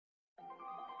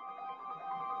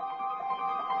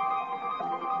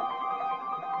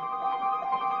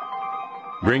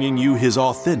bringing you his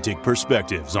authentic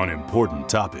perspectives on important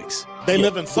topics. They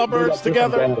live in suburbs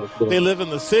together. They live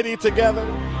in the city together.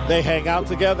 They hang out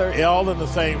together, all in the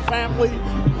same family.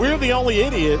 We're the only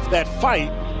idiots that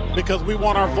fight because we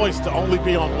want our voice to only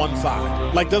be on one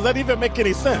side. Like, does that even make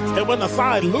any sense? And when the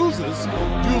side loses,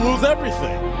 you lose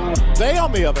everything. They,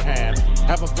 on the other hand,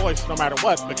 have a voice no matter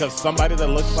what because somebody that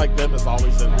looks like them is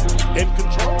always in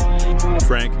control.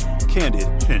 Frank, candid,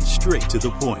 and straight to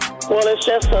the point. Well, it's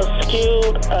just a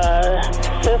skewed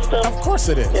system. Of course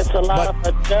it is. It's a lot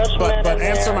of judgment. But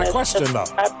answer my question, though.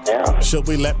 Should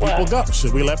we let people go?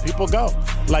 Should we let people go?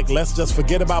 Like, let's just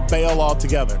forget about bail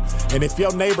altogether. And if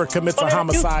your neighbor commits a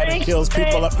homicide and kills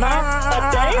people up,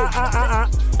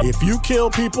 if you kill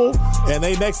people and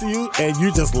they next to you and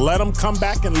you just let them come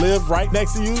back and live right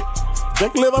next to you, they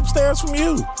can live upstairs from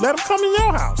you. Let them come in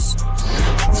your house.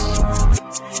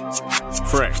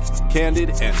 Frank, candid,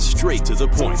 and straight to the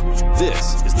point.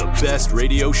 This is the best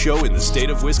radio show in the state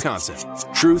of Wisconsin.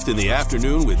 Truth in the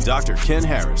Afternoon with Dr. Ken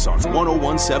Harris on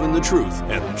 101.7 The Truth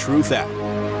and The Truth app.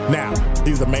 Now,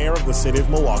 he's the mayor of the city of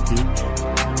Milwaukee.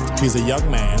 He's a young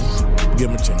man. Give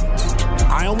him a chance.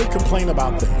 I only complain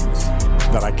about things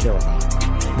that I care about.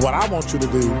 What I want you to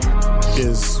do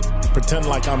is pretend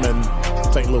like I'm in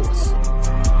St. Louis.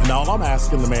 And all I'm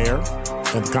asking the mayor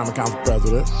and the Common Council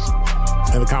president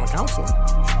and the Common Council,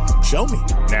 show me.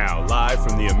 Now, live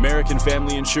from the American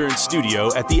Family Insurance Studio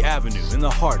at the Avenue in the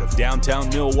heart of downtown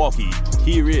Milwaukee,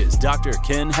 here is Dr.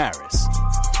 Ken Harris.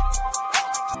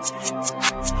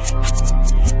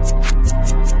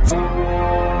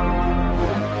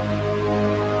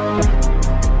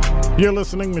 You're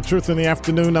listening to Truth in the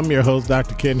Afternoon. I'm your host,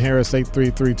 Dr. Ken Harris.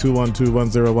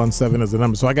 833-212-1017 is the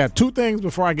number. So I got two things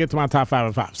before I get to my top 5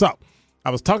 and 5. So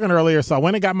I was talking earlier, so I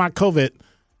went and got my COVID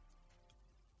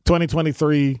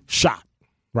 2023 shot,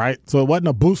 right? So it wasn't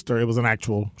a booster. It was an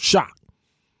actual shot.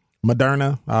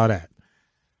 Moderna, all that.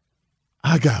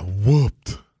 I got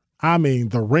whooped. I mean,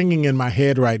 the ringing in my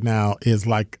head right now is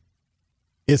like,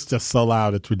 it's just so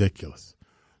loud, it's ridiculous.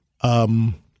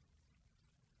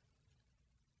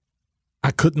 I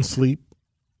couldn't sleep.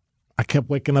 I kept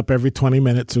waking up every 20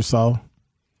 minutes or so.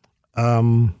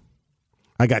 I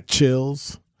got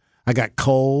chills. I got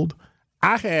cold.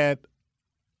 I had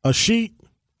a sheet,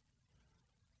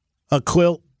 a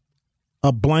quilt,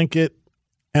 a blanket,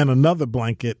 and another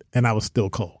blanket, and I was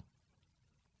still cold.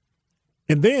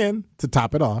 And then, to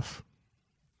top it off,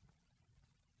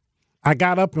 I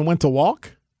got up and went to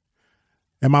walk,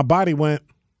 and my body went,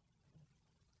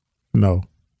 no.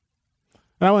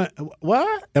 And I went,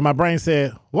 what? And my brain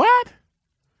said, what?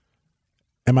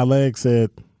 And my leg said,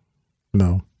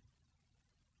 no.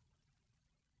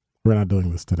 We're not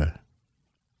doing this today.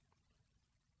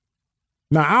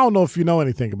 Now, I don't know if you know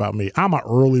anything about me. I'm an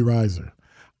early riser.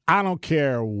 I don't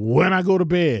care when I go to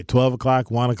bed, 12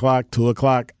 o'clock, 1 o'clock, 2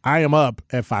 o'clock. I am up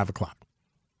at 5 o'clock.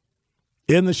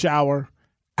 In the shower,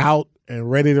 out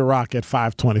and ready to rock at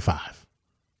 5:25.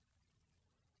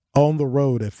 On the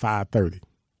road at 5:30.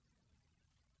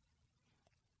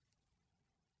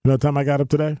 You know what time I got up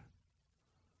today?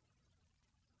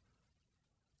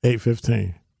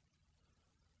 8:15.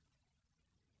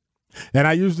 And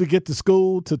I usually get to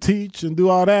school to teach and do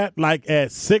all that like at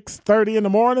 6:30 in the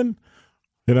morning.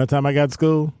 You know what time I got to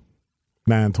school?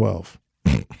 9:12.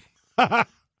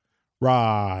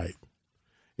 Right.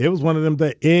 It was one of them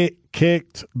that it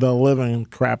kicked the living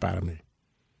crap out of me.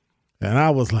 And I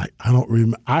was like, I don't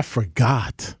remember. I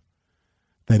forgot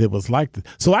that it was like this.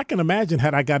 So I can imagine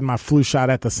had I gotten my flu shot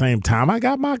at the same time I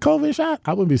got my COVID shot,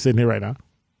 I wouldn't be sitting here right now.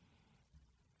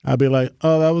 I'd be like,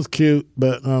 oh, that was cute,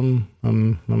 but I'm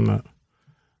not.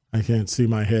 I can't see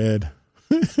my head.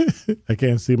 I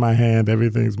can't see my hand.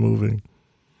 Everything's moving.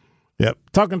 Yep.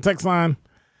 Talking text line.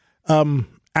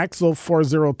 Axel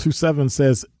 4027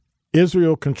 says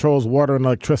Israel controls water and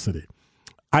electricity.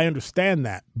 I understand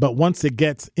that, but once it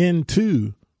gets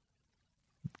into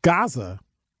Gaza,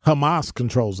 Hamas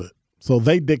controls it. So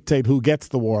they dictate who gets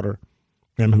the water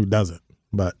and who doesn't.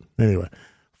 But anyway,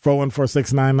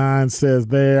 414699 says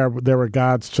there were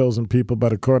God's chosen people,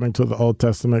 but according to the Old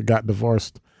Testament, God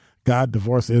divorced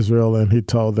Israel, and he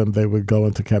told them they would go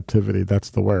into captivity. That's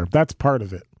the word. That's part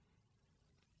of it.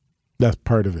 That's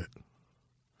part of it.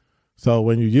 So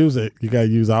when you use it, you got to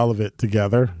use all of it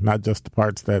together, not just the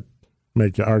parts that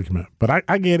make your argument. But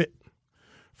I get it.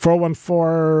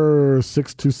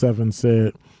 414627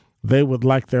 said they would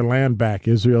like their land back.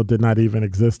 Israel did not even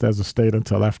exist as a state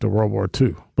until after World War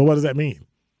II. But what does that mean?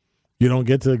 You don't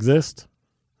get to exist?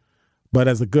 But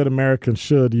as a good American,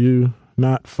 should you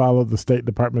not follow the State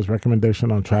Department's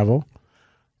recommendation on travel?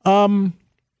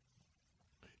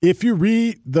 If you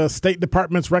read the State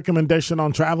Department's recommendation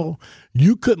on travel,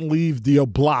 you couldn't leave the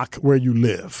block where you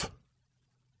live.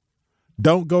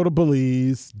 Don't go to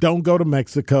Belize. Don't go to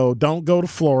Mexico. Don't go to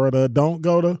Florida. Don't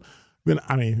go to,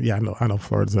 I know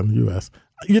Florida's in the U.S.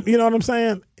 You know what I'm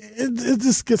saying? It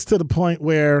just gets to the point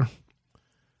where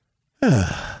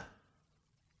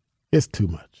it's too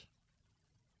much.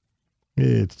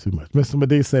 It's too much. Mr.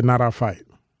 Medee said, not our fight.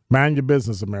 Mind your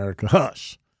business, America.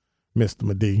 Hush, Mr.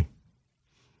 Medee.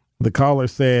 The caller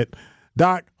said,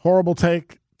 Doc, horrible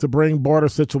take to bring border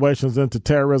situations into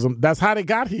terrorism. That's how they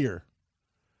got here.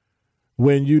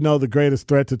 When you know the greatest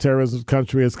threat to terrorism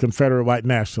country is Confederate white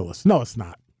nationalists. No, it's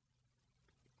not.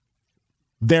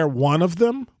 They're one of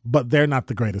them, but they're not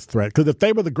the greatest threat. Because if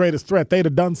they were the greatest threat, they'd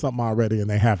have done something already, and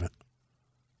they haven't.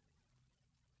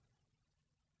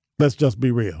 Let's just be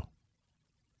real.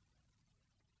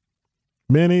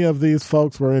 Many of these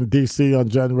folks were in D.C. on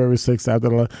January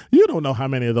 6th. You don't know how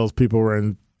many of those people were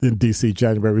in D.C.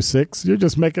 January 6th. You're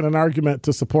just making an argument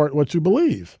to support what you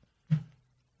believe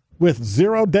with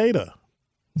zero data.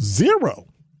 Zero.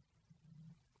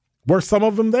 Were some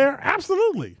of them there?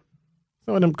 Absolutely.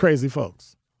 Some of them crazy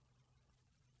folks.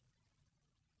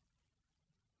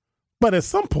 But at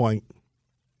some point,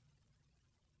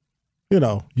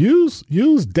 use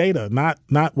data,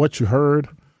 not what you heard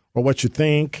or what you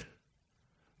think.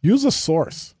 Use a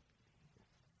source.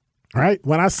 All right?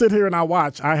 When I sit here and I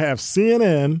watch, I have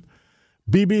CNN,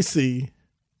 BBC,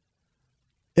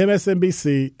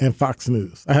 MSNBC, and Fox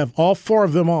News. I have all four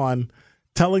of them on,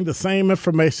 telling the same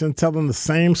information, telling the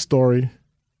same story.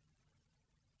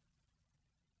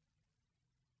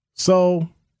 So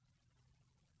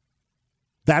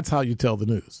that's how you tell the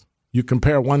news. You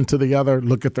compare one to the other,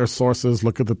 look at their sources,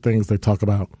 look at the things they talk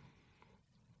about.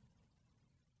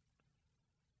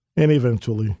 And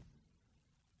eventually,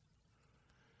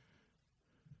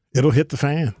 it'll hit the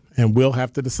fan, and we'll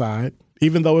have to decide,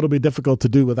 even though it'll be difficult to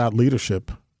do without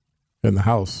leadership in the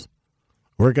House,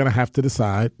 we're going to have to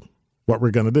decide what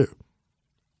we're going to do.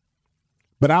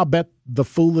 But I'll bet the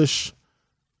foolish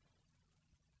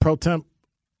pro temp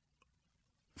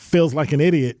feels like an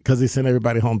idiot because he sent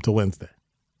everybody home to Wednesday.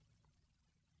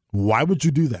 Why would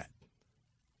you do that?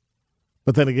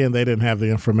 But then again, they didn't have the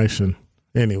information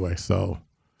anyway, so,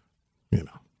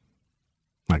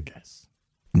 I guess.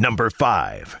 Number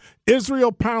 5.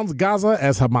 Israel pounds Gaza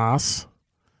as Hamas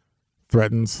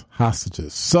threatens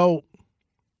hostages. So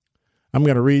I'm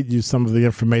going to read you some of the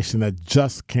information that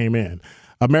just came in.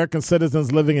 American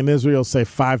citizens living in Israel say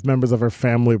 5 members of her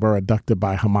family were abducted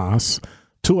by Hamas.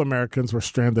 2 Americans were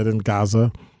stranded in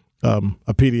Gaza. A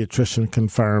pediatrician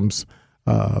confirms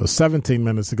 17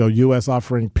 minutes ago, U.S.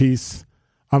 offering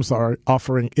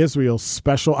Israel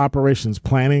special operations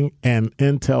planning and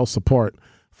intel support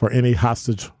for any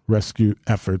hostage rescue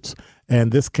efforts.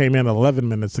 And this came in 11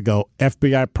 minutes ago.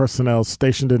 FBI personnel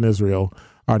stationed in Israel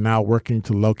are now working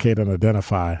to locate and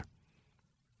identify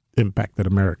impacted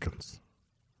Americans.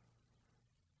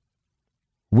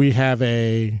 We have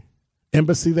an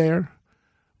embassy there.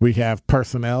 We have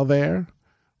personnel there,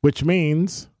 which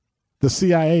means the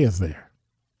CIA is there.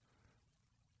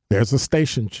 There's a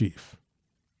station chief,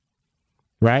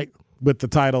 right? With the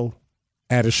title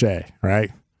attaché,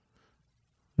 right?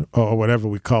 Or whatever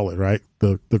we call it, right?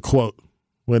 The quote,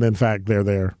 when in fact they're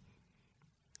there.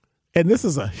 And this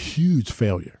is a huge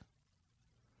failure,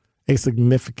 a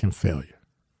significant failure.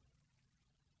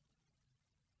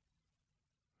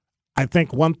 I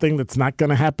think one thing that's not going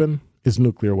to happen is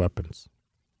nuclear weapons.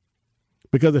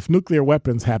 Because if nuclear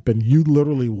weapons happen, you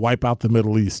literally wipe out the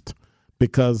Middle East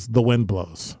because the wind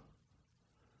blows.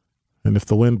 And if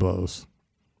the wind blows,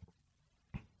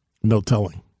 no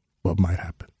telling what might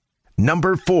happen.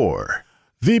 Number 4.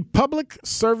 The Public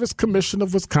Service Commission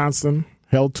of Wisconsin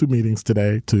held 2 meetings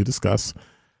today to discuss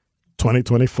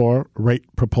 2024 rate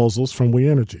proposals from We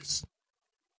Energies.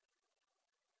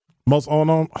 Most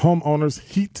homeowners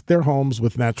heat their homes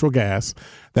with natural gas.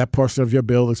 That portion of your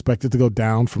bill expected to go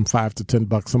down from $5 to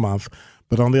 $10 a month.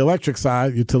 But on the electric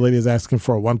side, utility is asking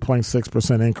for a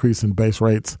 1.6% increase in base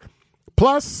rates,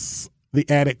 plus the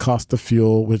added cost of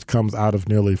fuel, which comes out of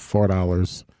nearly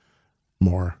 $4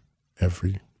 more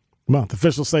every month.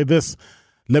 Officials say this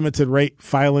limited rate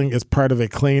filing is part of a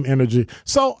clean energy.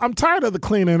 So I'm tired of the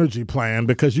clean energy plan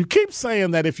because you keep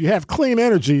saying that if you have clean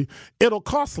energy, it'll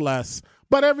cost less.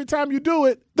 But every time you do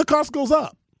it, the cost goes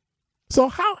up. So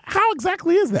how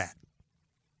exactly is that?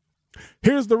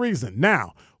 Here's the reason.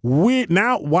 Now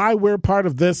why we're part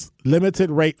of this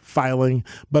limited rate filing,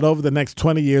 but over the next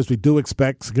 20 years, we do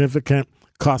expect significant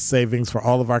cost savings for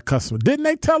all of our customers. Didn't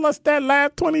they tell us that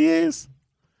last 20 years?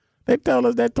 They told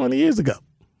us that 20 years ago.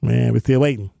 Man, we're still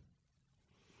waiting.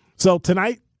 So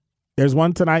tonight, there's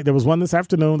one tonight. There was one this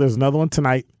afternoon. There's another one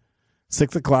tonight,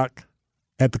 6 o'clock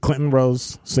at the Clinton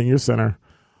Rose Senior Center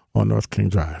on North King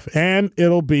Drive. And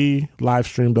it'll be live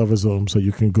streamed over Zoom, so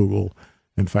you can Google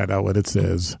and find out what it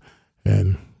says.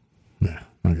 And, yeah,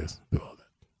 I guess do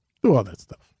all that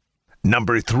stuff.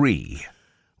 Number 3.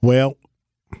 Well,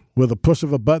 with a push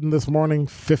of a button this morning,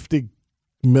 50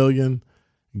 million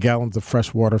gallons of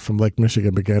fresh water from Lake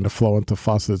Michigan began to flow into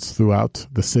faucets throughout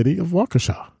the city of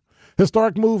Waukesha.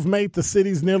 Historic move made the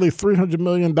city's nearly $300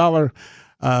 million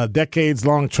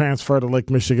decades-long transfer to Lake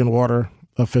Michigan water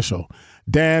official.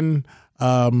 Dan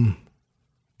Duchniak,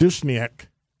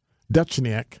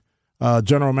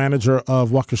 general manager of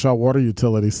Waukesha Water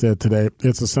Utility, said today,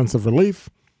 "It's a sense of relief.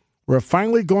 We're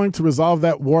finally going to resolve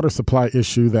that water supply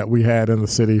issue that we had in the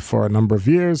city for a number of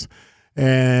years,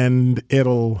 and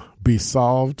it'll be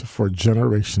solved for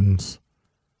generations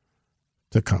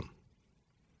to come."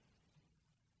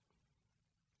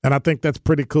 And I think that's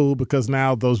pretty cool because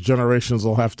now those generations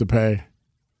will have to pay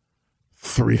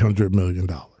 $300 million.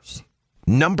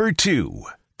 Number 2.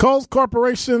 Kohl's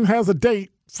Corporation has a date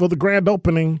for the grand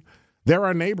opening. They're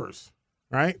our neighbors,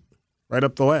 right? Right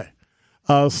up the way.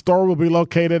 Store will be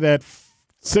located at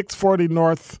 640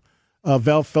 North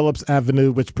Val Phillips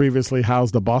Avenue, which previously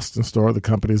housed the Boston store. The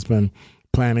company's been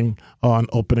planning on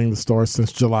opening the store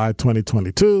since July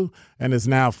 2022 and is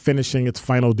now finishing its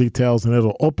final details, and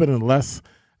it'll open in less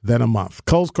than a month.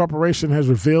 Kohl's Corporation has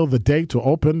revealed the date to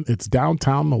open its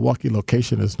downtown Milwaukee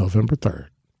location is November 3rd.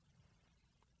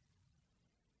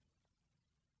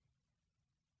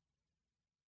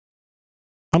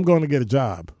 I'm going to get a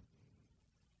job.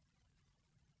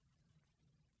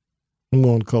 I'm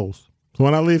going to Kohl's. So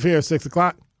when I leave here at 6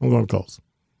 o'clock, I'm going to Kohl's.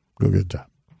 Go get a job.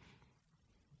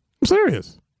 I'm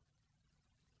serious.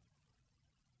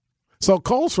 So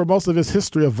Kohl's, for most of its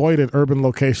history, avoided urban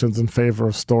locations in favor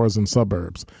of stores in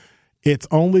suburbs. Its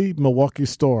only Milwaukee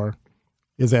store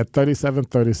is at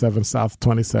 3737 South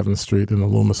 27th Street in the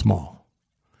Loomis Mall.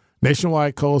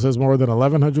 Nationwide, Kohl's has more than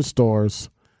 1,100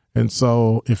 stores. And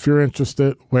so if you're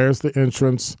interested, where's the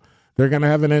entrance? They're going to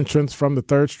have an entrance from the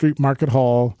 3rd Street Market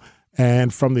Hall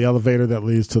and from the elevator that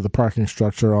leads to the parking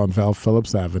structure on Val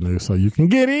Phillips Avenue. So you can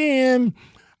get in.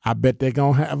 I bet they're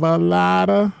going to have a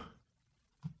lot of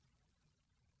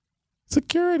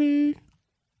security.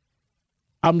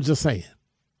 I'm just saying.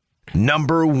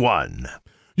 Number 1.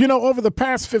 You know, over the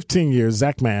past 15 years,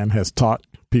 Zach Mann has taught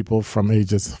people from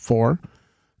ages 4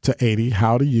 to 80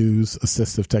 how to use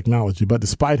assistive technology. But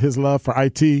despite his love for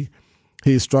IT,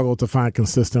 he's struggled to find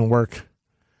consistent work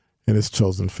in his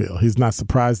chosen field. He's not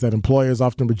surprised that employers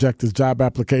often reject his job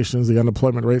applications. The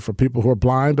unemployment rate for people who are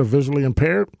blind or visually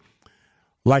impaired,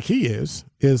 like he is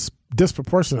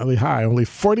disproportionately high. Only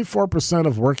 44%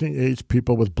 of working-age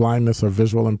people with blindness or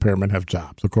visual impairment have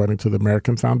jobs, according to the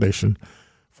American Foundation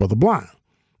for the Blind.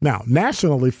 Now,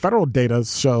 nationally, federal data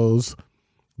shows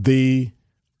the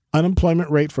unemployment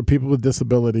rate for people with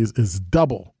disabilities is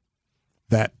double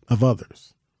that of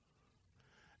others.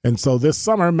 And so this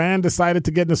summer, Mann decided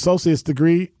to get an associate's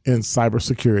degree in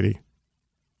cybersecurity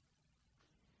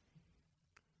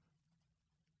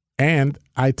and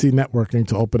IT networking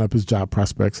to open up his job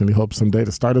prospects, and he hopes someday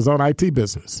to start his own IT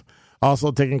business.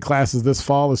 Also taking classes this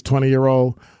fall is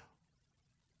 20-year-old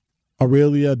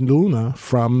Aurelia Luna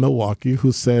from Milwaukee,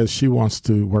 who says she wants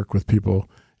to work with people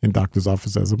in doctor's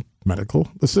office as a medical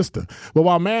assistant. Well,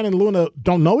 while Mann and Luna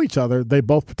don't know each other, they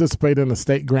both participate in a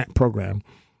state grant program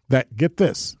that, get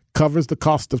this, covers the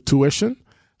cost of tuition,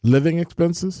 living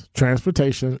expenses,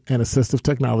 transportation, and assistive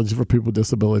technology for people with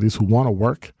disabilities who want to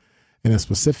work in a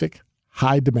specific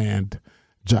high-demand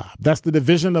job. That's the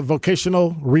Division of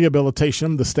Vocational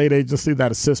Rehabilitation, the state agency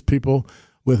that assists people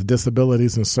with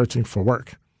disabilities in searching for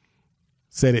work.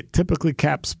 Said it typically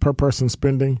caps per person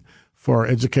spending for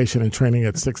education and training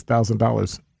at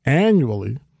 $6,000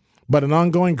 annually, but an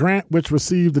ongoing grant, which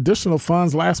received additional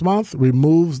funds last month,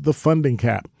 removes the funding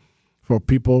cap for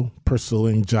people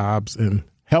pursuing jobs in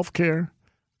healthcare,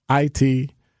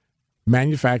 IT,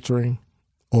 manufacturing,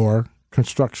 or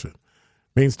construction.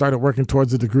 Maine started working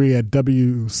towards a degree at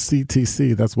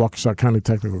WCTC, that's Waukesha County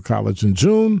Technical College, in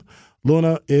June.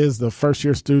 Luna is the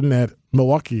first-year student at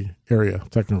Milwaukee Area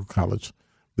Technical College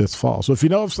this fall. So if you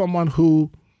know of someone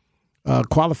who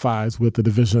qualifies with the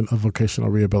Division of Vocational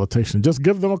Rehabilitation, just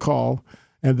give them a call,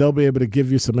 and they'll be able to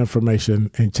give you some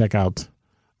information and check out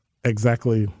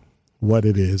exactly what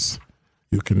it is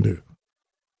you can do.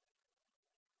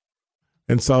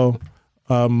 And so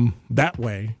that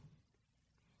way,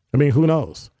 I mean, who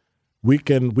knows? We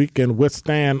can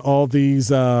withstand all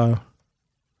these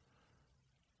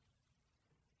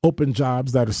open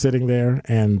jobs that are sitting there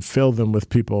and fill them with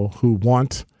people who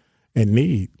want and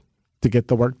need to get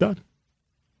the work done.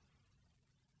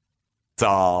 That's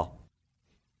all.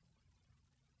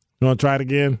 You want to try it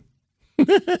again?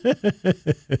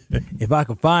 If I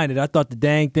could find it, I thought the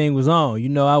dang thing was on. You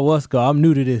know, I'm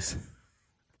new to this.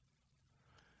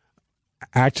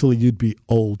 Actually, you'd be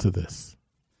old to this.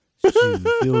 Shoot,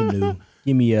 still new.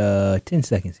 Give me 10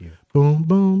 seconds here. Boom,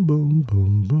 boom, boom,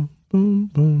 boom, boom, boom,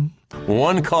 boom.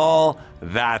 One call,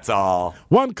 that's all.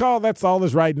 One call, that's all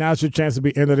is right. Now's your chance to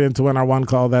be entered into win our One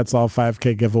Call, That's All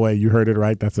 5K giveaway. You heard it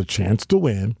right. That's a chance to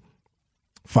win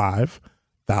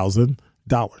 $5,000.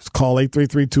 Call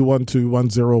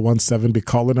 833-212-1017. Be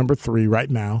caller number 3 right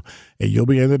now, and you'll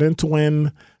be entered in to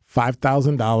win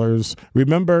 $5,000.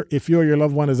 Remember, if you or your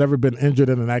loved one has ever been injured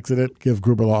in an accident, give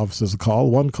Gruber Law Offices a call.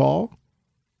 One call,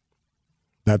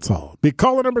 that's all. Be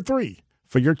caller number 3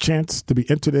 for your chance to be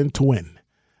entered in to win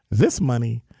this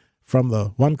money from the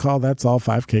One Call, That's All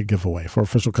 5K giveaway. For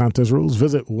official contest rules,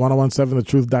 visit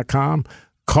 1017thetruth.com.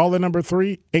 Caller number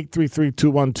 3,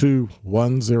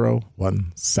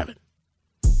 833-212-1017.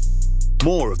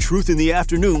 More of Truth in the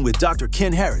Afternoon with Dr.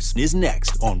 Ken Harris is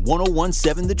next on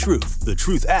 1017 The Truth, the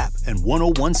Truth app, and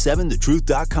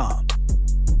 1017thetruth.com.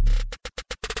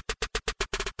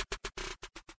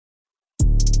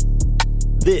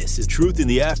 This is Truth in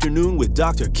the Afternoon with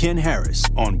Dr. Ken Harris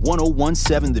on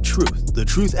 1017 The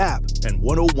Truth app, and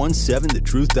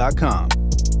 1017thetruth.com.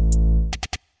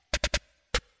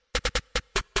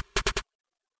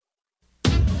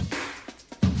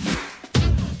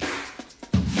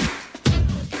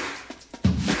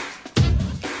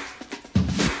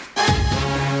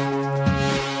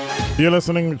 You're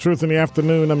listening to Truth in the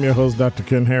Afternoon. I'm your host, Dr.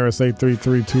 Ken Harris,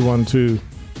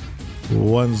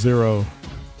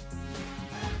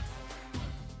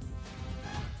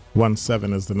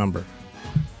 833-212-1017 is the number.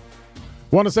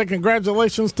 Want to say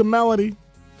congratulations to Melody.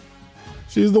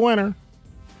 She's the winner.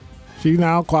 She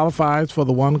now qualifies for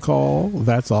the One Call,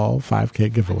 That's All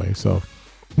 5K giveaway. So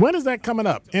when is that coming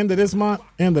up? End of this month?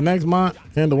 End of next month?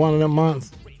 End of one of them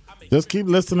months? Just keep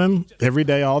listening every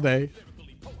day, all day.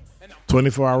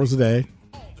 24 hours a day.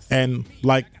 And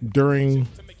like during,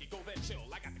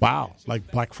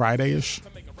 like Black Friday-ish.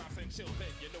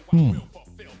 Let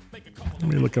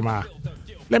me look at my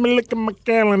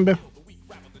calendar.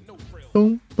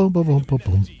 Boom, boom, boom, boom, boom,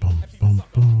 boom, boom, boom,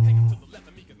 boom.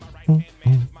 Boom,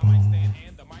 boom, boom.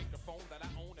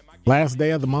 Last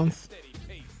day of the month,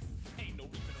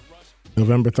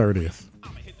 November 30th.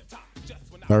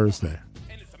 Thursday.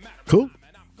 Cool.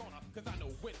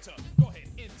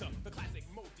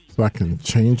 So I can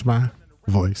change my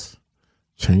voice,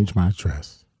 change my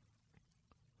dress,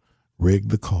 rig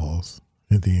the calls,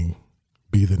 and then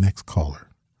be the next caller,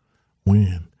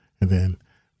 win, and then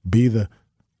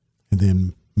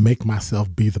make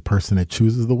myself be the person that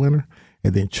chooses the winner,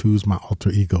 and then choose my alter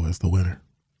ego as the winner,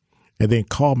 and then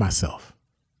call myself.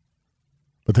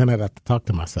 But then I'd have to talk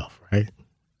to myself, right?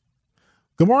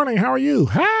 Good morning, how are you?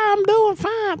 Hi, I'm doing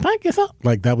fine, thank you, sir.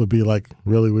 Like, that would be like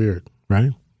really weird,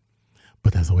 right?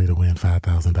 But there's a way to win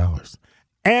 $5,000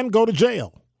 and go to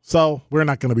jail. So we're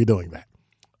not going to be doing that.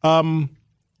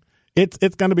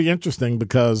 It's going to be interesting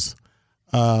because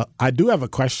I do have a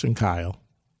question, Kyle.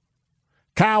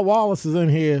 Kyle Wallace is in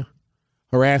here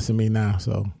harassing me now,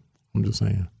 so I'm just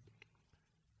saying.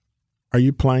 Are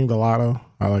you playing the lotto?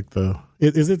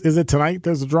 Is it tonight?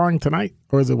 There's a drawing tonight,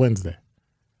 or is it Wednesday?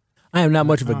 I am not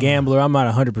much of a gambler. I'm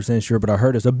not 100% sure, but I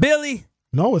heard it's a billy.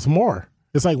 No, it's more.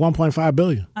 It's like $1.5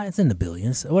 billion. It's in the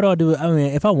billions. What do I do? I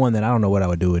mean, if I won that, I don't know what I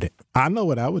would do with it. I know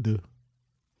what I would do.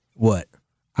 What?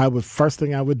 First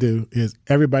thing I would do is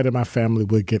everybody in my family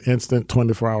would get instant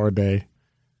 24-hour-a-day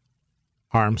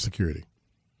armed security.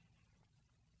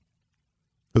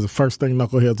 Because the first thing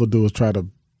knuckleheads will do is try to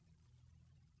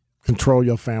control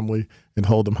your family and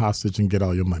hold them hostage and get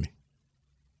all your money.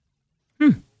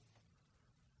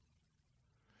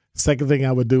 Second thing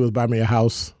I would do is buy me a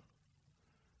house.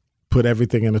 Put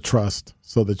everything in a trust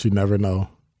so that you never know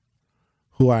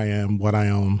who I am, what I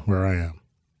own, where I am.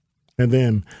 And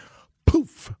then,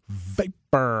 poof,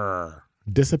 vapor,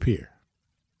 disappear.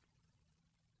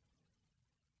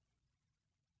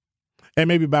 And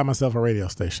maybe buy myself a radio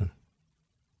station.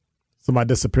 So my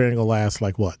disappearing will last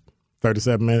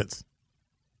 37 minutes?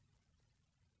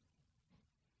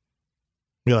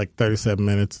 Be like 37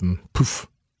 minutes and poof.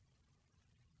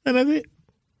 And that's it.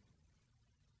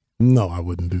 No, I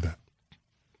wouldn't do that.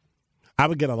 I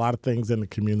would get a lot of things in the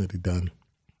community done.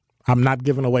 I'm not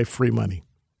giving away free money.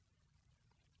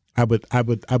 I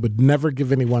would never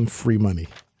give anyone free money,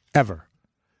 ever.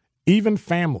 Even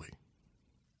family.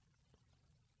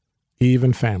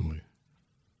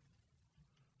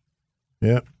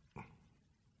 Yep.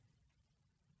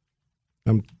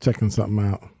 I'm checking something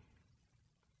out.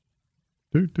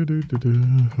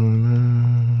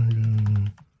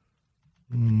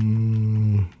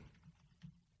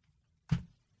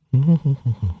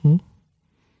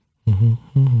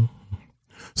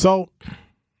 So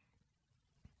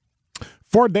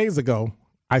 4 days ago,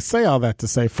 I say all that to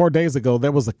say 4 days ago,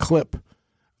 there was a clip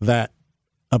that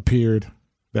appeared,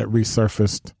 that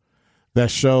resurfaced,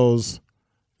 that shows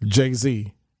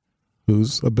Jay-Z,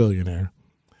 who's a billionaire,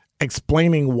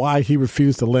 explaining why he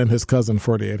refused to lend his cousin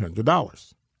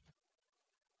 $4,800.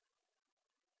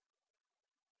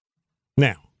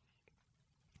 Now,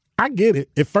 I get it.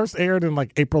 It first aired in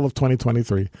like April of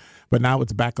 2023, but now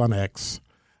it's back on X.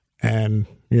 And,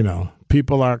 you know,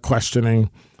 people are questioning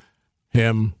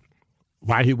him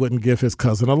why he wouldn't give his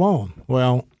cousin a loan.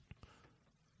 Well,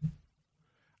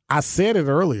 I said it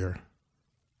earlier.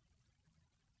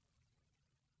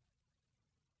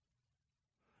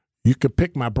 You could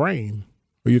pick my brain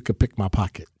or you could pick my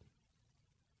pocket.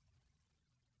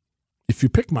 If you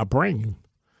pick my brain,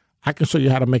 I can show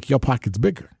you how to make your pockets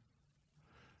bigger.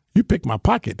 You pick my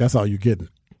pocket, that's all you're getting.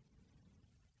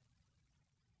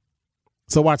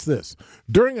 So watch this.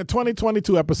 During a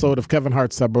 2022 episode of Kevin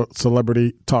Hart's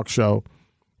celebrity talk show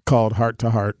called Heart to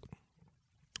Heart,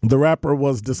 the rapper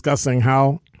was discussing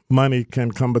how money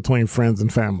can come between friends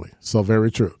and family. So very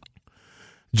true.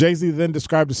 Jay-Z then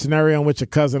described a scenario in which a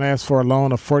cousin asked for a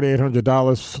loan of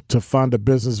 $4,800 to fund a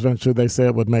business venture they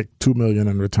said would make $2 million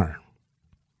in return.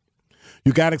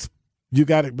 You got it.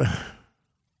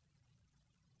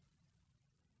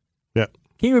 Yeah.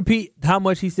 Can you repeat how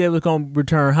much he said was going to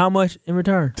return? How much in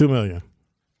return? $2 million.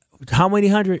 How many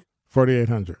hundred?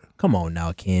 4,800. Come on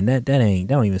now, Ken. That don't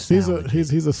even sound.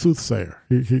 He's a soothsayer.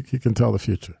 He can tell the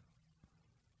future.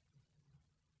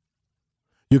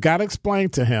 You got to explain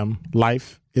to him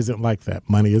life isn't like that.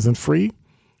 Money isn't free.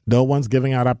 No one's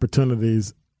giving out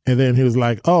opportunities. And then he was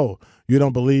like, "Oh, you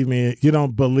don't believe me? You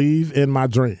don't believe in my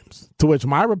dreams?" To which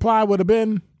my reply would have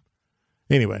been,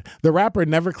 anyway, the rapper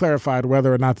never clarified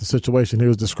whether or not the situation he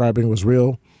was describing was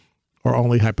real or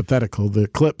only hypothetical. The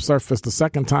clip surfaced a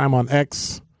second time on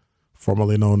X,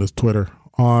 formerly known as Twitter,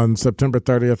 on September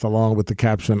 30th, along with the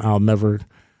caption, "I'll never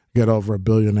get over a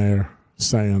billionaire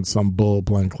saying some bull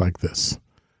blank like this."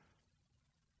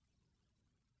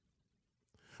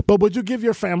 But would you give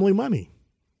your family money?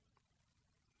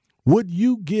 Would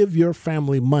you give your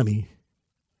family money?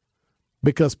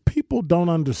 Because people don't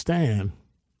understand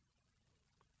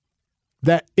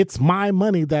that it's my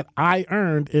money that I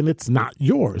earned and it's not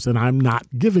yours, and I'm not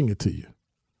giving it to you.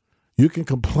 You can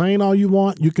complain all you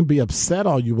want. You can be upset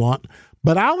all you want,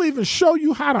 but I'll even show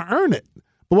you how to earn it.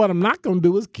 But what I'm not going to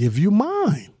do is give you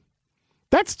mine.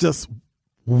 That's just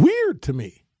weird to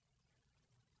me.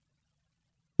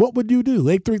 What would you do?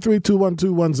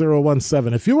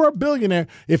 833-212-1017. If you were a billionaire,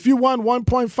 if you won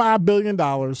 $1.5 billion,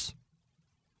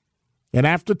 and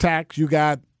after tax you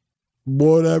got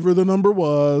whatever the number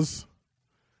was,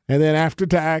 and then after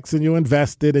tax and you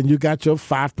invested and you got your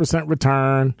 5%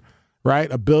 return,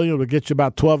 right? $1 billion would get you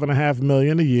about $12.5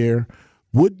 million a year.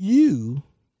 Would you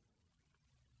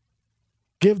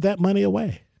give that money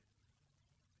away?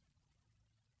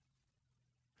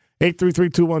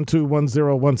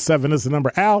 833-212-1017 is the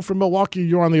number. Al from Milwaukee,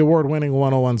 you're on the award-winning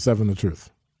 1017 The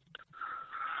Truth.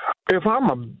 If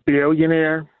I'm a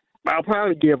billionaire, I'll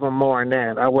probably give him more than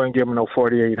that. I wouldn't give him no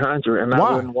 $4,800, and Why?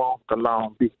 I wouldn't want the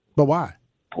loan. But why?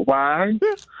 Why?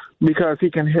 Yeah. Because he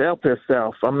can help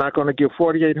himself. I'm not going to give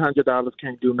 $4,800.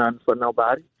 Can't do nothing for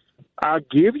nobody. I'll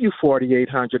give you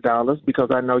 $4,800 because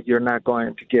I know you're not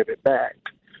going to give it back.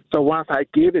 So once I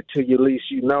give it to you, at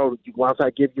least you know. Once I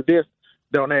give you this,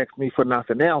 don't ask me for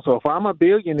nothing else. So if I'm a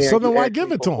billionaire, so then why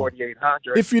give it to him?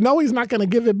 $4,800. If you know he's not going to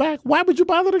give it back, why would you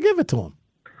bother to give it to him?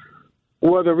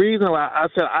 Well, the reason why I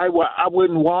said I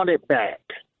wouldn't want it back.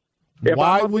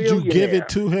 Why would you give it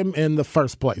to him in the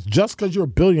first place? Just because you're a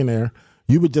billionaire,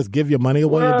 you would just give your money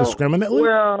away indiscriminately?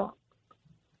 Well,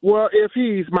 if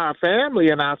he's my family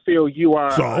and I feel you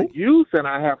are a youth and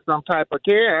I have some type of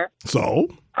care. So?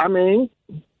 I mean,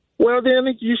 well, then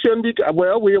you shouldn't be.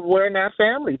 Well, we're not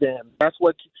family then. That's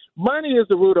what money is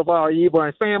the root of all evil,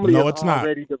 and family is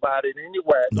already divided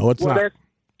anyway. No, it's not. That's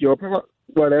your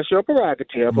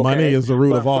prerogative. Money is the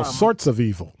root of all sorts of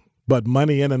evil, but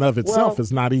money in and of itself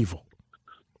is not evil.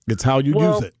 It's how you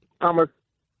use it.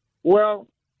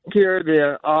 Here,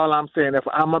 there. All I'm saying, if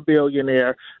I'm a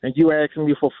billionaire and you asking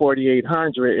me for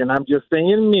 $4,800, and I'm just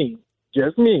saying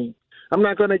just me. I'm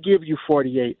not going to give you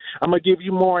 48. I'm going to give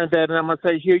you more than that, and I'm going to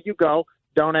say, here you go.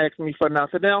 Don't ask me for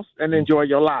nothing else, and enjoy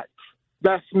your life.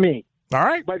 That's me. All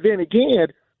right. But then again,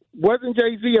 wasn't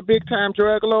Jay-Z a big-time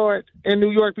drug lord in New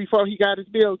York before he got his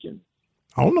billion?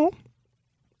 I don't know.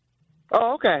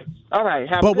 Oh, okay. All right.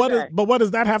 But what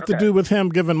does that have to do with him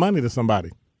giving money to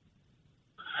somebody?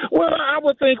 Well, I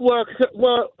would think, well,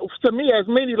 to me, as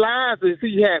many lives as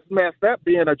he has messed up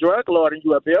being a drug lord and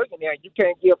you're a billionaire, you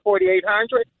can't give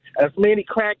 4,800 as many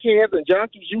crackheads and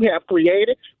junkies you have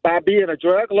created by being a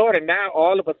drug lord, and now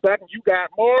all of a sudden you got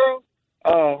morals?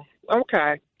 Oh,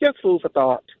 okay. Just food for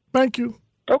thought. Thank you.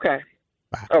 Okay.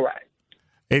 Bye. All right.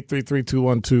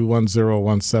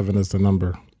 833-212-1017 is the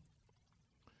number.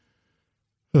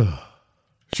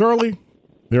 Shirley,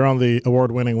 you're on the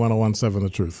award-winning 1017 The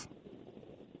Truth.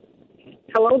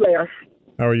 Hello there.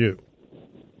 How are you?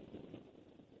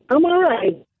 I'm all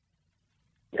right.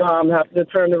 Have to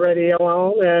turn the radio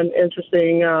on, and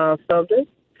interesting subject.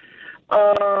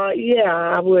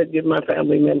 Yeah, I would give my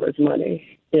family members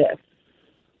money. Yes.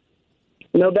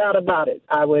 No doubt about it.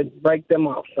 I would break them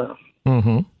off some.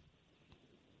 Mm-hmm.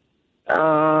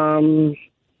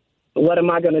 What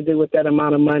am I going to do with that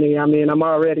amount of money? I mean, I'm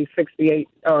already 68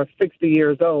 or 60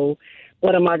 years old.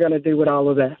 What am I going to do with all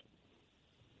of that?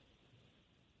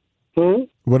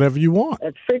 Whatever you want.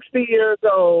 At 60 years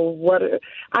old,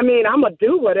 I'm going to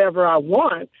do whatever I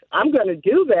want. I'm going to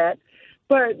do that.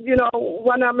 But,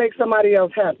 why not make somebody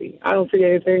else happy? I don't see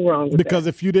anything wrong with that. Because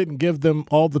if you didn't give them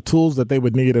all the tools that they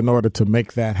would need in order to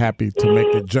make that happy, to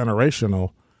make it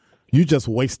generational, you just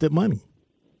wasted money.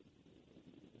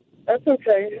 That's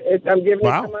okay. I'm giving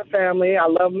it to my family. I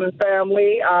love my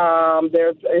family.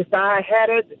 If I had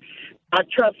it,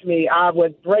 trust me, I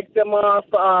would break them off.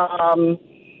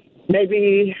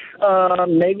 Maybe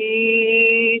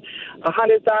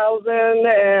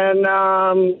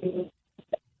 100,000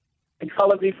 and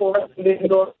call it before and then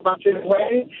go about your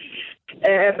way.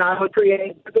 And I would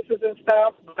create businesses and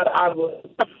stuff, but I would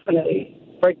definitely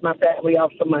break my family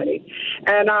off some money,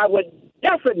 and I would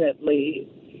definitely.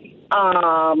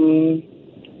 More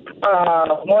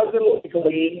than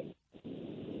likely,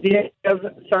 give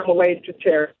some away to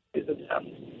charities and stuff.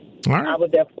 All right. I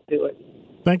would definitely do it.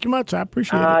 Thank you much. I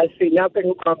appreciate it. I see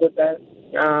nothing wrong with that.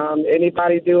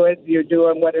 Anybody do it, you're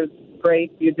doing what is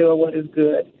great. You're doing what is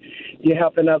good. You're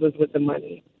helping others with the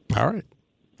money. All right.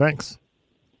 Thanks.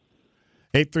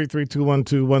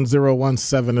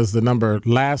 833-212-1017 is the number.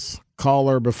 Last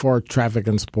caller before traffic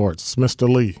and sports. Mr.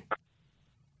 Lee.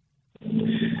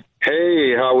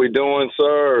 Hey, how we doing,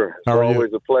 sir? It's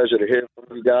always a pleasure to hear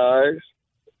from you guys.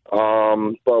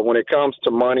 But when it comes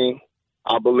to money,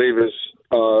 I believe it's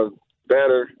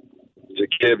better to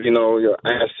give, your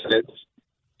assets,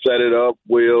 set it up,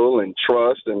 will, and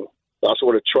trust. And that's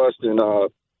what a trust and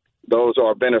those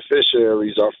our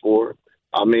beneficiaries are for.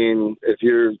 I mean, if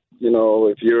you're in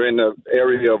the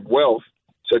area of wealth,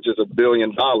 such as $1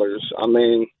 billion, I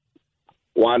mean,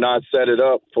 why not set it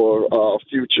up for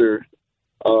future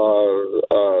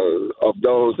of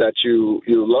those that you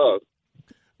love?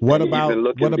 What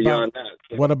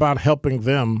about helping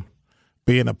them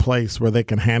be in a place where they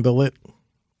can handle it,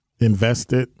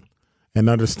 invest it, and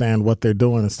understand what they're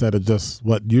doing instead of just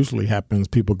what usually happens?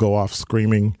 People go off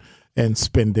screaming and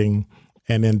spending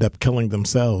and end up killing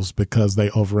themselves because they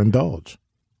overindulge.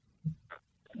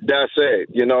 That's it.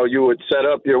 You would set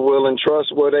up your will and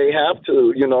trust where they have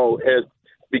to,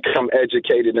 become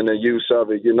educated in the use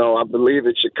of it. I believe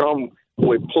it should come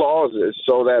with clauses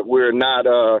so that we're not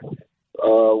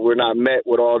met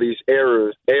with all these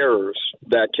errors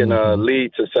that can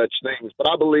lead to such things. But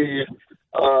I believe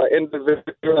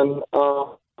individuals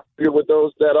with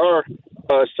those that are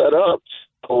set up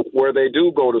where they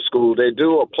do go to school, they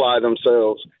do apply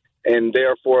themselves, and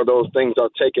therefore those things are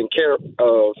taken care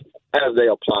of as they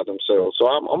apply themselves. So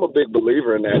I'm a big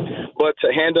believer in that. But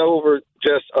to hand over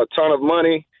just a ton of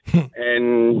money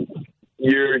and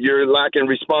you're lacking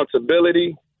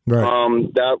responsibility,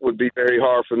 right. That would be very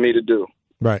hard for me to do.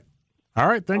 Right. All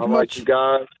right. Thank you much. You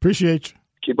guys. Appreciate you.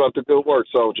 Keep up the good work,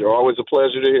 Soldier. Always a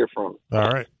pleasure to hear from you.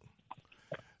 All right.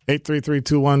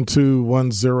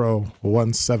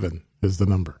 833-212-1017 is the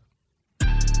number.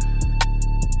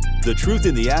 The Truth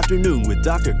in the Afternoon with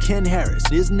Dr. Ken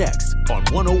Harris is next on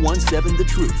 1017 The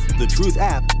Truth, The Truth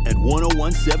app, and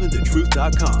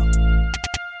 1017thetruth.com.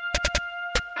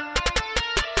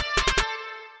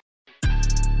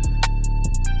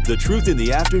 The Truth in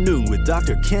the Afternoon with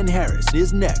Dr. Ken Harris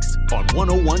is next on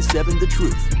 1017 The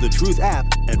Truth, The Truth app,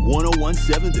 and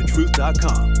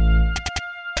 1017thetruth.com.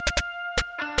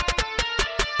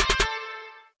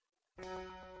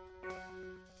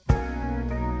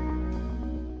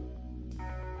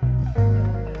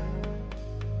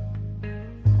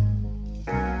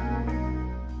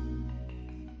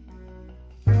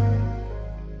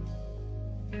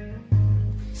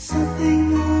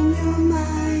 Something on your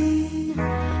mind,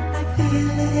 I feel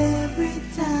it every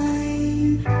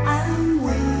time I'm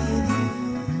with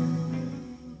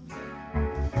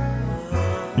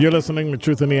you. You're listening to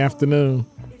Truth in the Afternoon.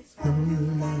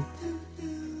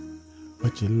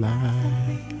 What you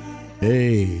like?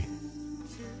 Hey.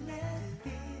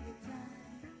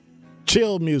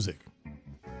 Chill music.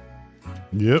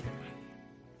 Yep.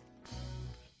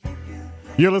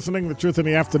 You're listening to Truth in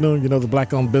the Afternoon. You know the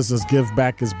Black-owned business Give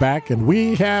Back is back, and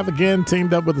we have again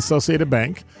teamed up with Associated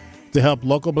Bank to help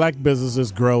local black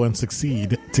businesses grow and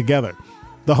succeed together.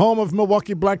 The home of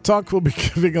Milwaukee Black Talk will be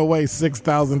giving away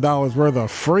 $6,000 worth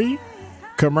of free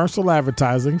commercial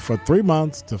advertising for 3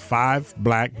 months to 5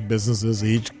 black businesses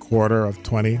each quarter of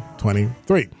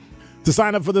 2023. To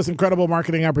sign up for this incredible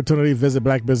marketing opportunity, visit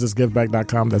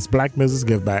blackbusinessgiveback.com. That's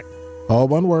blackbusinessgiveback, all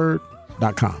one word,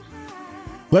 .com.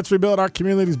 Let's rebuild our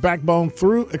community's backbone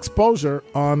through exposure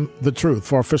on the truth.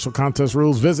 For official contest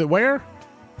rules, visit where?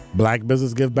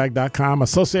 blackbusinessgiveback.com.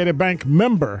 Associated Bank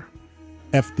member,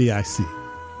 FDIC.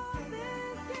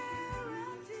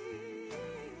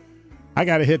 I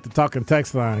got to hit the talking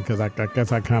text line because I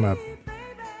guess I kind of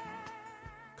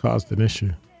caused an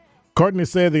issue. Courtney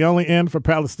said the only end for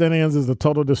Palestinians is the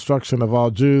total destruction of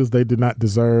all Jews. They do not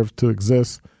deserve to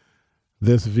exist.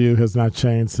 This view has not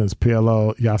changed since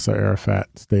PLO Yasser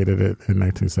Arafat stated it in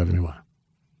 1971.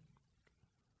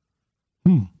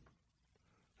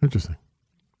 Interesting.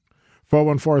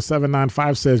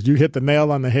 414-795 says, you hit the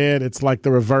nail on the head. It's like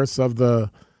the reverse of the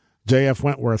J.F.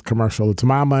 Wentworth commercial. It's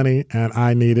my money, and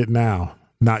I need it now,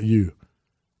 not you.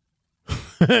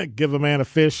 Give a man a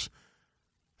fish,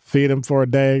 feed him for a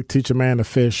day, teach a man to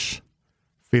fish,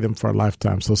 feed him for a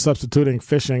lifetime. So substituting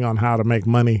fishing on how to make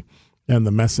money, and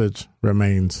the message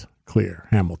remains clear.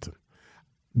 Hamilton.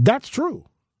 That's true.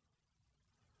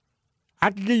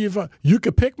 I can give you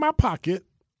could pick my pocket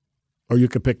or you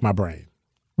could pick my brain.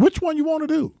 Which one you want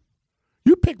to do?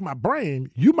 You pick my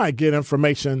brain, you might get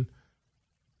information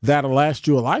that'll last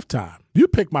you a lifetime. You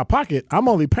pick my pocket, I'm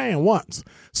only paying once.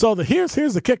 So here's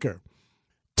the kicker.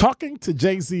 Talking to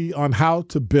Jay-Z on how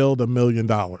to build $1 million.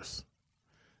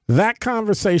 That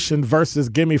conversation versus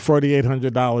give me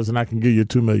 $4,800 and I can give you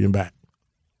 $2 million back.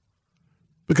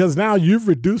 Because now you've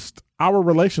reduced our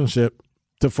relationship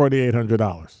to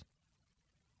 $4,800.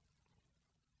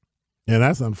 And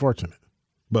that's unfortunate.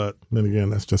 But then again,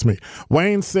 that's just me.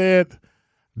 Wayne said,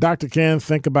 Dr. Ken,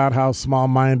 think about how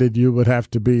small-minded you would have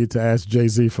to be to ask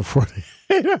Jay-Z for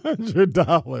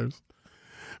 $4,800.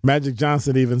 Magic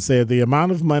Johnson even said, the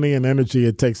amount of money and energy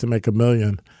it takes to make $1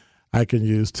 million, I can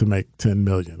use to make $10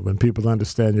 million. When people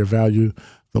understand your value,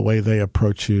 the way they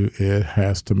approach you, it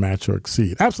has to match or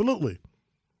exceed. Absolutely.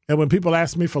 And when people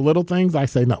ask me for little things, I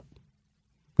say no,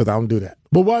 because I don't do that.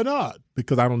 But why not?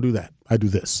 Because I don't do that. I do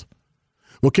this.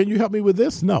 Well, can you help me with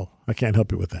this? No, I can't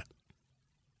help you with that.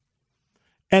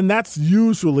 And that's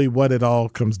usually what it all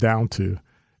comes down to.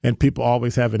 And people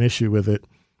always have an issue with it.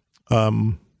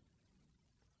 When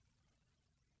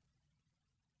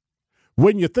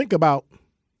you think about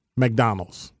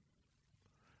McDonald's,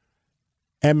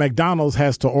 and McDonald's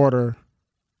has to order,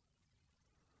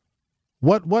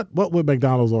 what would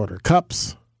McDonald's order?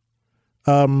 Cups,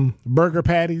 burger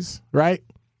patties, right?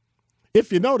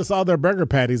 If you notice, all their burger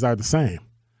patties are the same.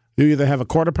 You either have a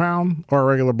quarter pound or a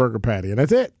regular burger patty, and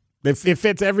that's it. It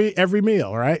fits every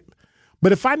meal, right?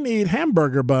 But if I need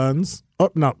hamburger buns,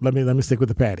 let me stick with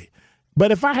the patty.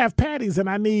 But if I have patties and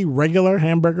I need regular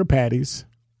hamburger patties,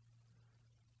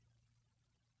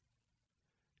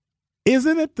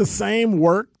 isn't it the same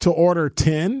work to order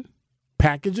 10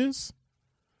 packages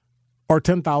or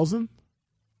 10,000?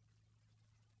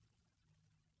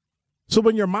 So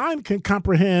when your mind can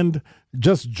comprehend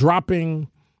just dropping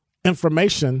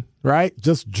information, right?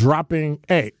 Just dropping,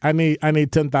 hey, I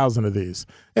need 10,000 of these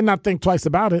and not think twice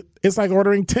about it. It's like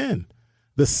ordering 10.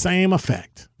 The same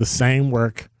effect, the same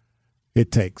work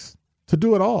it takes to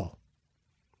do it all.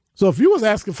 So if you was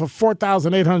asking for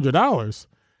 $4,800,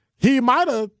 he might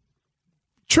have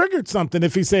triggered something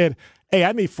if he said, hey,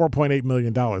 I need $4.8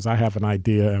 million. I have an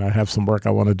idea and I have some work I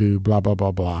want to do, blah, blah,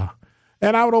 blah, blah.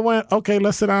 And I would have went, okay,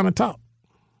 let's sit down and talk.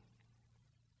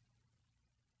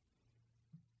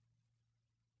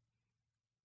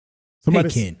 Hey,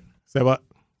 Ken. Say what?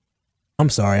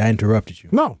 I'm sorry, I interrupted you.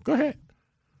 No, go ahead.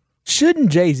 Shouldn't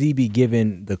Jay-Z be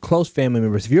giving the close family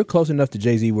members, if you're close enough to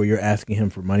Jay-Z where you're asking him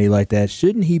for money like that,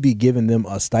 shouldn't he be giving them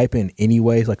a stipend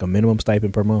anyways, like a minimum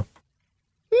stipend per month?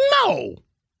 No.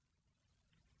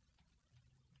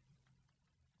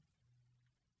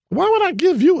 Why would I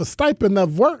give you a stipend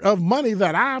of money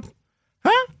that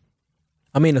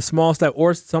I mean, a small step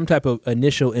or some type of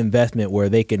initial investment where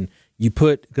they can You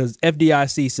put, because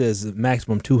FDIC says the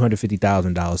maximum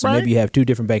 $250,000. So Right. maybe you have two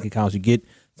different bank accounts. You get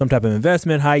some type of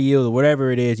investment, high yield, or whatever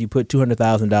it is. You put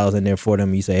 $200,000 in there for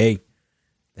them. You say, hey,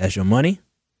 that's your money.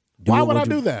 Why would I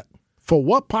do that? For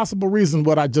what possible reason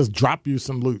would I just drop you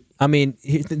some loot? I mean,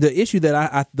 the issue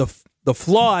that the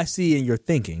flaw I see in your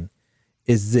thinking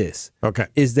is this. Okay.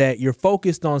 Is that you're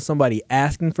focused on somebody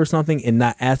asking for something and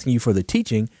not asking you for the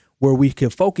teaching, where we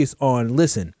can focus on,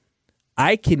 listen,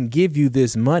 I can give you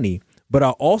this money, but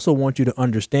I also want you to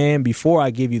understand, before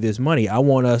I give you this money, I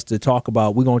want us to talk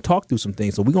about, we're going to talk through some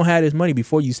things. So we're going to have this money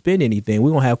before you spend anything.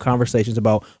 We're going to have conversations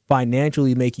about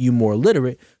financially making you more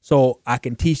literate so I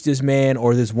can teach this man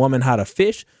or this woman how to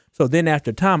fish. So then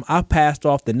after time, I passed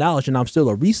off the knowledge and I'm still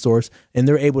a resource and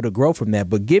they're able to grow from that.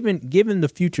 But given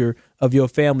the future of your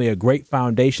family a great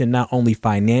foundation, not only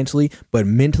financially, but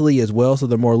mentally as well, so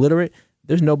they're more literate,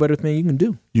 there's no better thing you can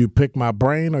do. You pick my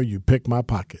brain or you pick my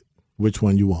pocket. Which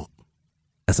one you want?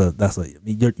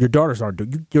 Your daughters aren't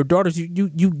doing. Your daughters,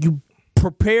 you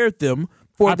prepared them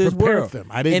for this world. Them.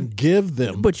 I didn't give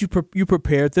them. But you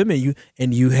prepared them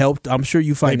and you helped. I'm sure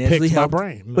you financially helped. My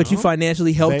brain. But you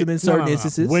financially helped them in certain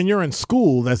instances. When you're in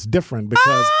school, that's different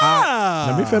because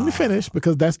let me finish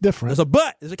because that's different. There's a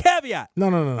but. There's a caveat.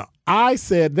 No. I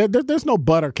said there's no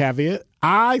but or caveat.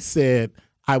 I said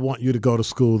I want you to go to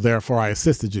school, therefore I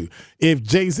assisted you. If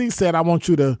Jay-Z said, I want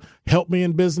you to help me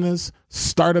in business,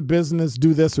 start a business,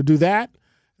 do this or do that,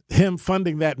 him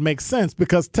funding that makes sense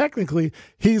because technically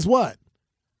he's what?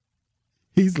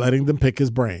 He's letting them pick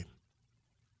his brain.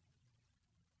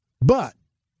 But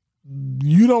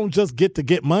you don't just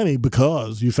get money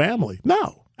because you family.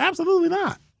 No, absolutely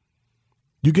not.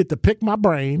 You get to pick my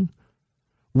brain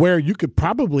where you could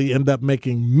probably end up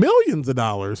making millions of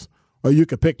dollars, or you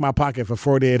could pick my pocket for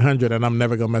 $4,800 and I'm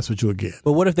never going to mess with you again.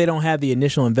 But what if they don't have the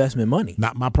initial investment money?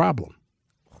 Not my problem.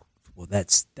 Well,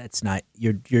 that's not,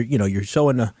 you're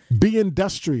showing the. Be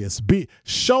industrious.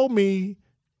 Show me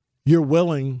you're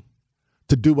willing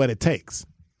to do what it takes.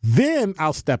 Then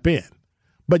I'll step in.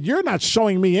 But you're not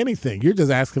showing me anything. You're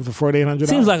just asking for $4,800.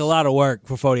 Seems like a lot of work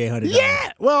for $4,800.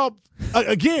 Yeah. Well,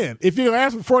 again, if you're going to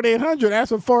ask for $4,800, ask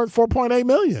for $4.8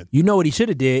 million. You know what he should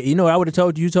have did? You know what I would have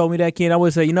told you? You told me that, Ken. I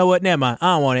would say, you know what? Never mind.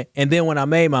 I don't want it. And then when I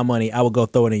made my money, I would go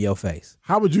throw it in your face.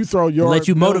 How would you throw your let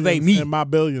you motivate me in my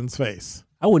billions face?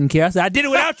 I wouldn't care. I said, I did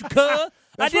it without you, cuz.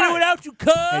 I did it without you,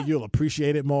 cuz. And you'll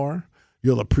appreciate it more.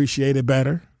 You'll appreciate it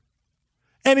better.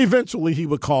 And eventually he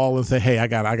would call and say, hey, I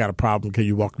got a problem. Can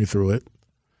you walk me through it?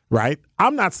 Right?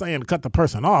 I'm not saying cut the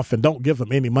person off and don't give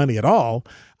them any money at all.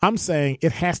 I'm saying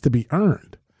it has to be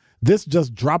earned. This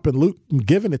just dropping loot and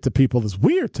giving it to people is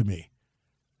weird to me.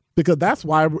 Because that's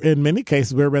why in many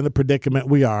cases we're in the predicament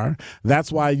we are.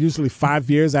 That's why usually 5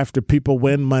 years after people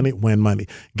get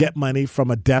money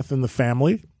from a death in the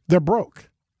family, they're broke.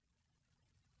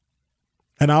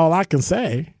 And all I can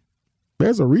say,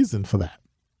 there's a reason for that.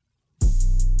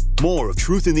 More of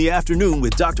Truth in the Afternoon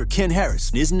with Dr. Ken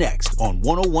Harris is next on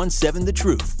 1017 The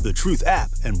Truth, The Truth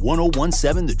app, and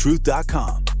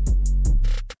 1017thetruth.com.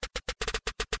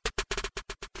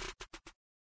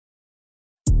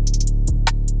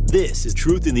 This is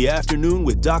Truth in the Afternoon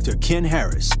with Dr. Ken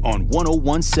Harris on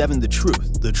 1017 The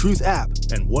Truth, The Truth app,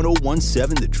 and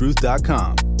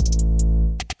 1017thetruth.com.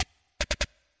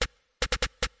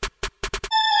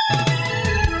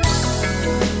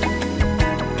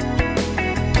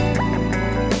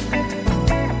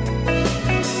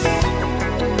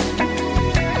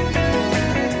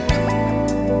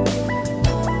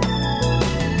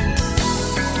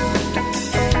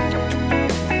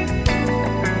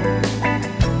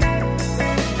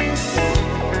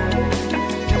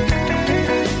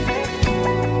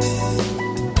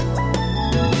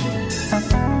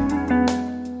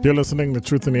 You're listening to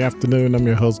Truth in the Afternoon. I'm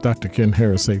your host, Dr. Ken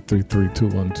Harris.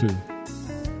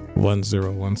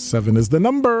 833-212-1017 is the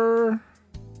number.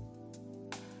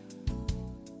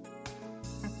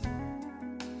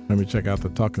 Let me check out the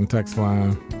talking text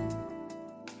line.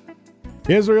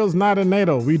 Israel's not in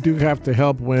NATO. We do have to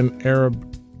help when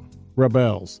Arab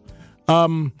rebels.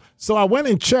 So I went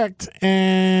and checked,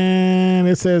 and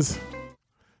it says,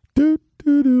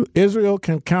 Israel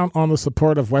can count on the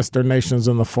support of Western nations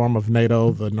in the form of NATO,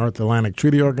 the North Atlantic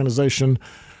Treaty Organization.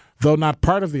 Though not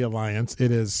part of the alliance, it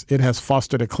has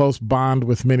fostered a close bond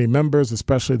with many members,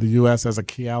 especially the U.S. as a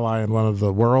key ally in one of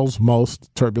the world's most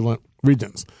turbulent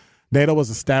regions. NATO was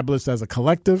established as a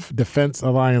collective defense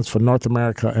alliance for North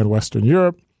America and Western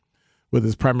Europe, with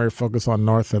its primary focus on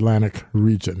North Atlantic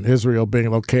region. Israel, being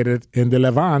located in the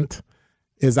Levant,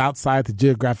 is outside the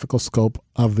geographical scope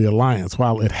of the alliance.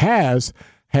 While it has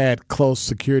had close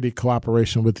security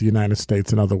cooperation with the United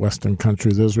States and other Western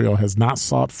countries, Israel has not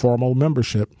sought formal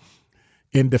membership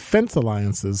in defense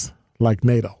alliances like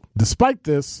NATO. Despite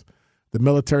this, the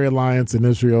military alliance and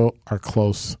Israel are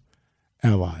close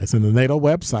allies. And the NATO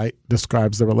website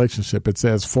describes the relationship. It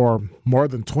says, for more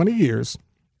than 20 years,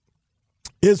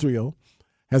 Israel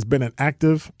has been an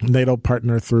active NATO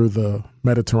partner through the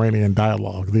Mediterranean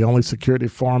Dialogue, the only security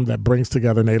forum that brings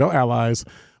together NATO allies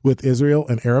with Israel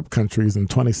and Arab countries. In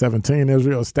 2017,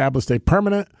 Israel established a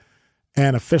permanent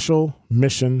and official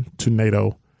mission to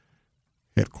NATO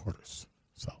headquarters.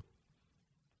 So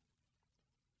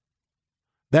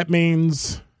that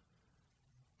means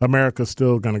America's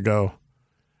still going to go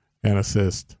and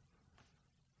assist.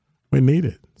 We need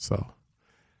it. So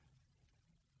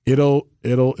it'll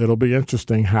be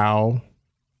interesting how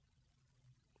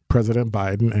President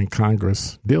Biden and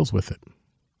Congress deals with it.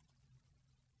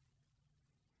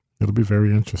 It'll be very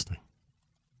interesting.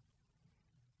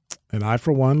 And I,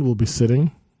 for one, will be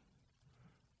sitting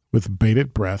with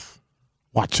bated breath,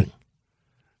 watching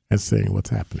and seeing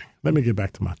what's happening. Let me get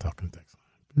back to my talking text.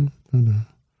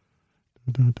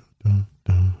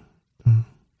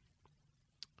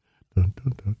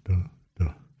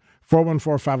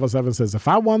 414-507 says, if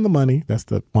I won the money, that's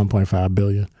the $1.5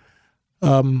 billion,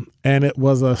 and it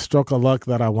was a stroke of luck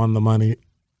that I won the money,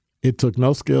 it took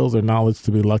no skills or knowledge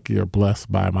to be lucky or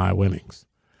blessed by my winnings.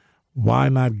 Why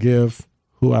not give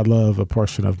who I love a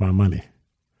portion of my money?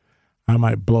 I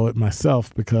might blow it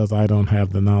myself because I don't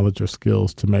have the knowledge or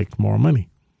skills to make more money.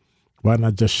 Why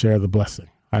not just share the blessing?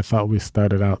 I thought we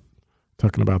started out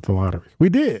talking about the lottery. We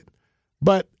did.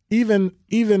 But even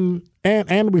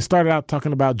we started out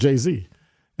talking about Jay-Z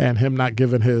and him not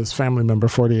giving his family member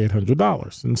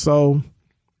 $4,800. And so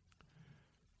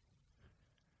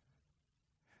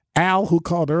Al, who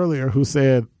called earlier, who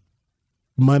said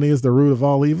money is the root of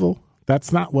all evil,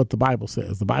 that's not what the Bible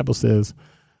says. The Bible says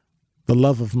the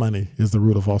love of money is the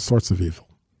root of all sorts of evil,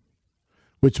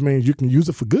 which means you can use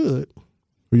it for good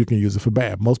or you can use it for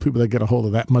bad. Most people that get a hold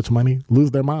of that much money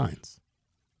lose their minds.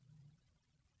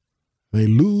 They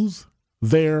lose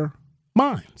their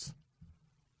minds.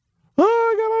 Oh,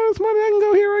 I got all this money. I can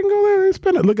go here. I can go there. They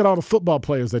spend it. Look at all the football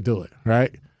players that do it,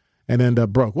 right? And end up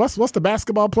broke. What's the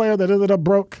basketball player that ended up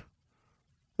broke?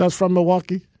 That's from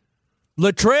Milwaukee.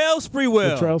 Latrell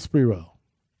Sprewell.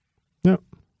 Yep.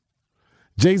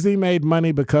 Jay-Z made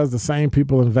money because the same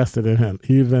people invested in him,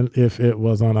 even if it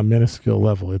was on a minuscule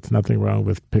level. It's nothing wrong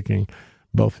with picking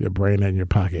both your brain and your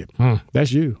pocket.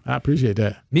 That's you. I appreciate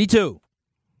that. Me too.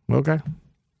 Okay.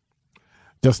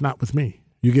 Just not with me.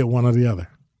 You get one or the other.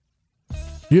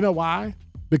 You know why?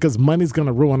 Because money's going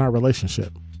to ruin our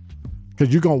relationship.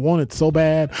 Because you're going to want it so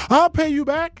bad. I'll pay you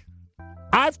back.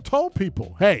 I've told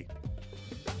people, hey,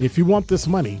 if you want this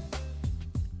money,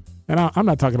 and I'm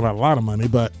not talking about a lot of money,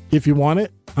 but if you want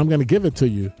it, I'm going to give it to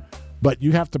you. But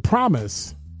you have to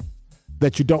promise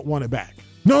that you don't want it back.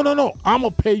 No, I'm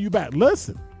going to pay you back.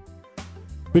 Listen,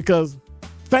 because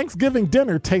Thanksgiving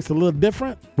dinner tastes a little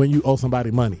different when you owe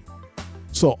somebody money.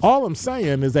 So all I'm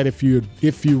saying is that if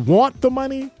you want the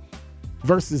money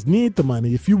versus need the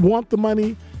money, if you want the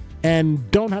money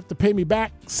and don't have to pay me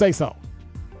back, say so.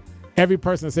 Every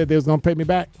person that said they was going to pay me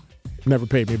back never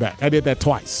paid me back. I did that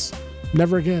twice.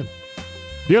 Never again.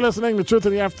 You're listening to Truth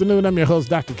in the Afternoon. I'm your host,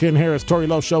 Dr. Ken Harris. Tory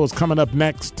Lowe Show is coming up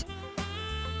next.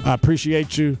 I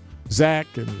appreciate you, Zach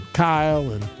and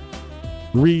Kyle and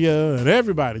Rhea and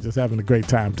everybody just having a great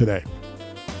time today.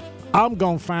 I'm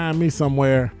going to find me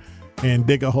somewhere and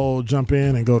dig a hole, jump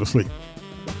in, and go to sleep.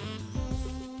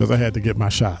 Because I had to get my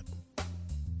shot.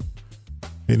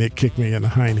 And it kicked me in the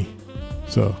hiney.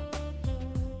 So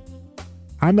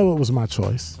I know it was my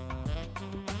choice.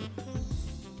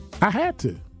 I had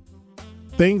to.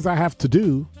 Things I have to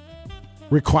do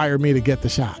require me to get the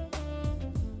shot.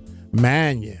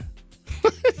 Man, yeah.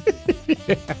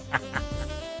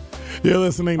 You're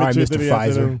listening to Truth in the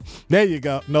Afternoon. There you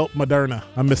go. Nope, Moderna.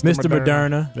 I'm Mr.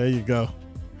 Moderna. There you go.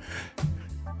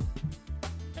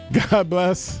 God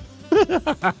bless.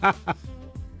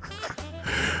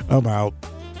 I'm out.